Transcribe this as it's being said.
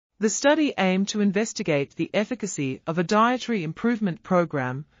The study aimed to investigate the efficacy of a dietary improvement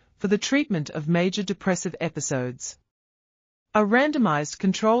program for the treatment of major depressive episodes. A randomized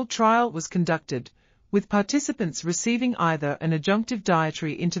controlled trial was conducted, with participants receiving either an adjunctive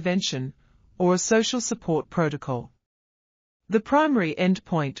dietary intervention or a social support protocol. The primary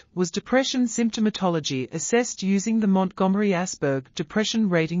endpoint was depression symptomatology assessed using the Montgomery-Åsberg Depression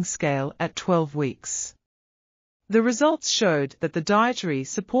Rating Scale at 12 weeks. The results showed that the dietary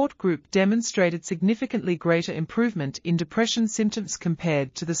support group demonstrated significantly greater improvement in depression symptoms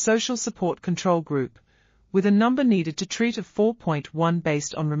compared to the social support control group, with a number needed to treat of 4.1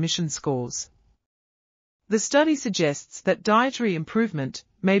 based on remission scores. The study suggests that dietary improvement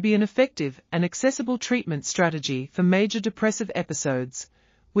may be an effective and accessible treatment strategy for major depressive episodes,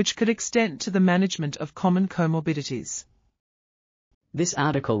 which could extend to the management of common comorbidities. This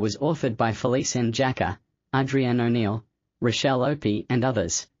article was authored by Felice and Jacka, Adrienne O'Neill, Rachelle, Opie and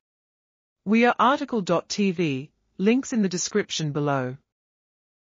others. We are RTCLTV, links in the description below.